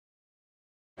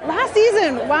last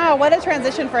season. Wow, what a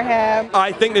transition for him.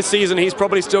 I think this season he's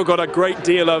probably still got a great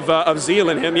deal of zeal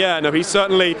in him. Yeah, no, he's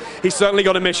certainly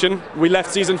got a mission. We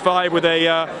left season 5 with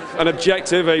an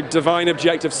objective, a divine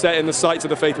objective set in the sights of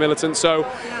the Faith Militant. So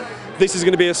this is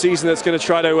going to be a season that's going to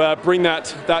try to bring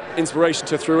that inspiration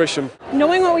to fruition.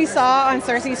 Knowing what we saw on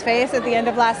Cersei's face at the end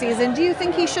of last season, do you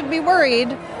think he should be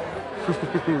worried?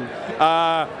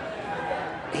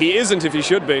 He isn't if he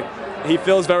should be. He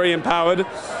feels very empowered.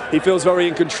 He feels very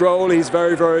in control. He's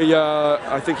very,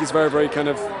 I think he's very, very kind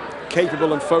of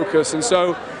capable and focused. And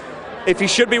so if he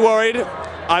should be worried,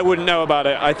 I wouldn't know about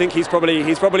it. I think he's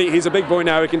a big boy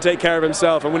now. He can take care of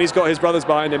himself. And when he's got his brothers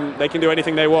behind him, they can do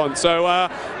anything they want. So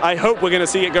I hope we're going to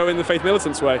see it go in the Faith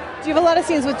Militant's way. Do you have a lot of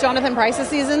scenes with Jonathan Pryce this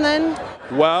season then?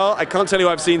 Well, I can't tell you who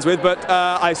I have scenes with, but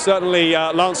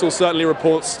Lancel certainly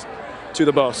reports to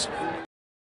the boss.